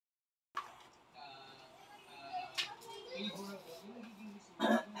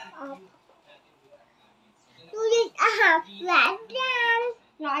Red then.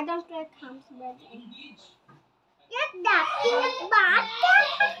 No, I don't like hams bread. Get that peanut butter.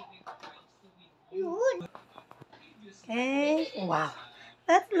 Good. Okay. Wow.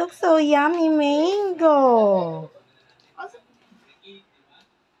 That looks so yummy, mango. Also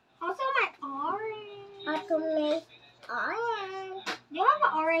my orange. Also my orange. Do you have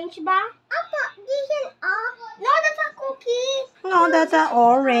an orange ba? Apa, this is no, that's a cookie. No, that's an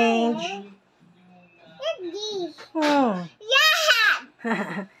orange. Get this.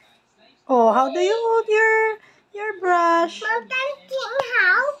 Yeah. Oh, how do you hold your brush? Mountain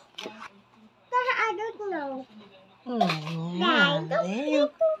how? I don't know. Yeah.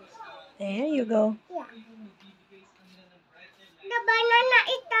 There you go. Yeah. The banana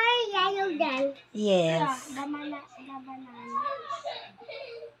is yellow then. Yes. Yeah, the banana.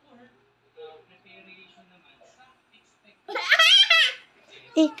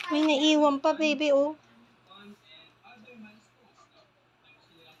 Eh, may naiwan pa, baby, oh.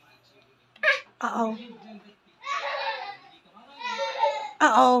 Uh-oh.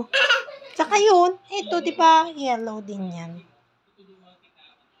 Uh-oh. Tsaka yun, ito, di ba? Yellow din yan.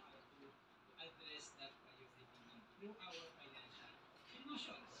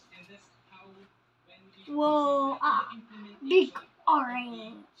 Whoa, big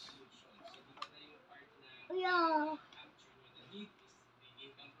orange. Yeah.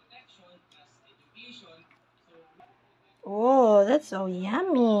 Oh, that's so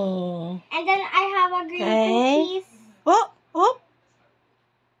yummy. And then I have a green cookies. Oh, oh.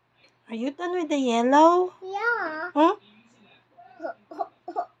 Are you done with the yellow? Yeah. Huh?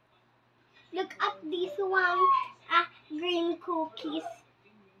 Look at this one. Green cookies.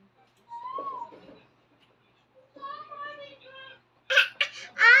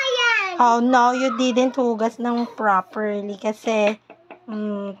 Ayan. Oh, no, you didn't hugas ng properly kasi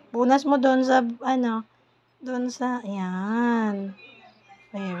punas mo doon sa, doon sa, ayan.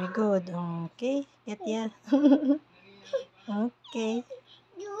 Very good. Okay, get yan. Okay.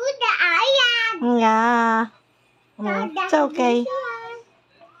 Do the ayan. Yeah. It's okay.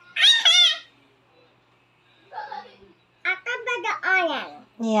 Ata ba the ayan?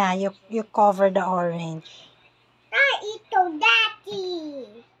 Yeah, you cover the orange. Ito dirty.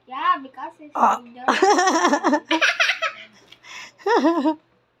 Yeah, because it's dirty.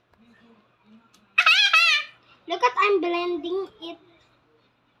 Look at I'm blending it.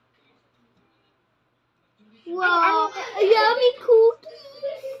 Wow, yummy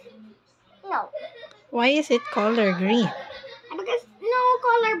cookies. No. Why is it color green? Because no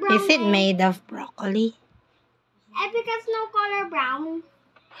color brown. Is it made of broccoli? Because no color brown.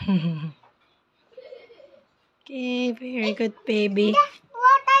 Okay, very good, baby.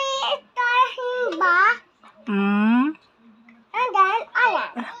 What are you talking about? And then,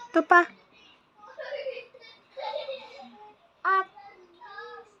 ayan. Ito pa.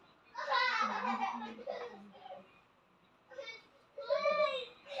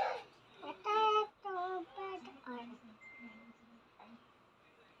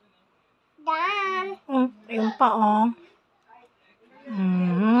 Done. Yung pa, oh.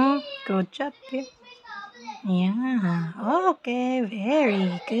 Good job, babe. Yeah. Okay, very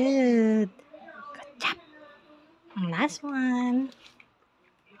good. Good job. Last one.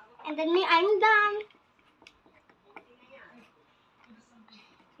 And then I'm done.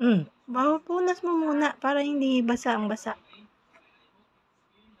 Punas mo muna para hindi basa ang basa.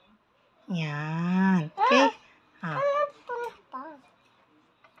 Yan. Okay? Yeah.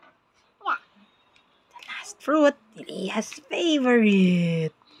 The last fruit. Elia's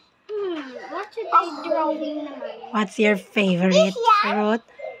favorite. What should I drawing naman? What's your favorite fruit?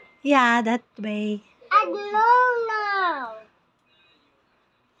 Yeah, that way. I don't know.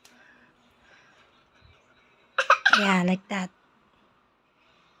 Yeah, like that.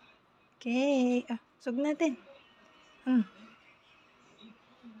 Okay. Sug natin.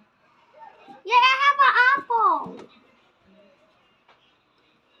 Yeah, I have an apple.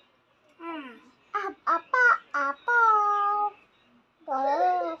 Apple.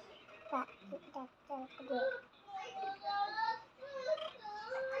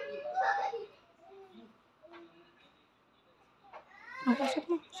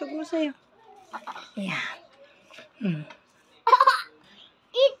 Sug mo sa'yo. Yeah.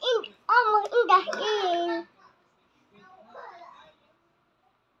 It is almost in the ear.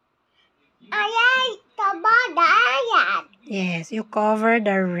 Ayay, tabada ayan. Yes, you cover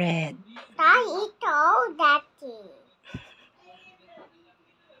the red. Ito, dati.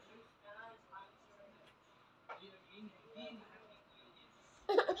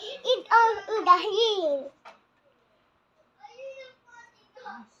 It all in the ear.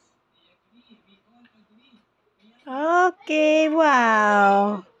 Okay,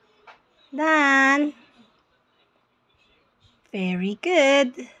 wow. Done. Very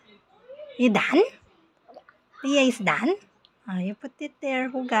good. You done? Tia is done? You put it there,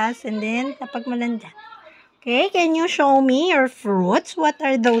 hugas, and then tapag mo lang dyan. Okay, can you show me your fruits? What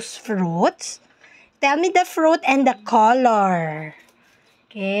are those fruits? Tell me the fruit and the color.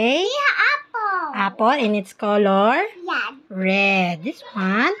 Okay. Yeah, apple. Apple in its color? Red. Red. This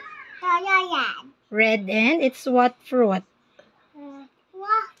one? Red. Red, and it's what fruit?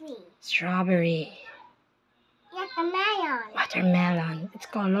 Coffee. Strawberry. Watermelon. Watermelon. Its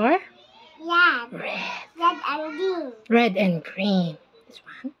color? Red. Red. Red and green. Red and green. This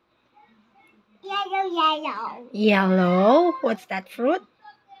one? Yellow. Yellow. What's that fruit?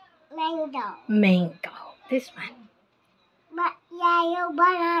 Mango. Mango. This one? Yellow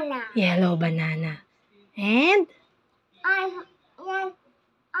banana. Yellow banana. And? Iron fruit.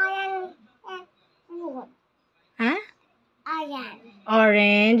 Huh? Iron.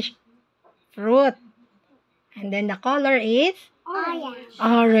 Orange fruit. And then the color is? Orange.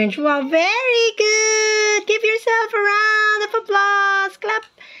 Orange. Wow, very good. Give yourself a round of applause. Clap.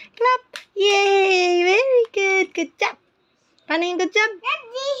 Clap. Yay. Very good. Good job. Paano yung good job? Let's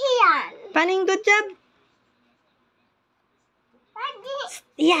see here. Paano yung good job?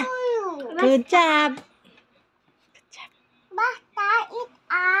 Yeah. Good job. Good job. Basta it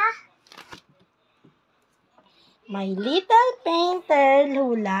My little painter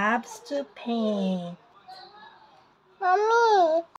who loves to paint. Mommy.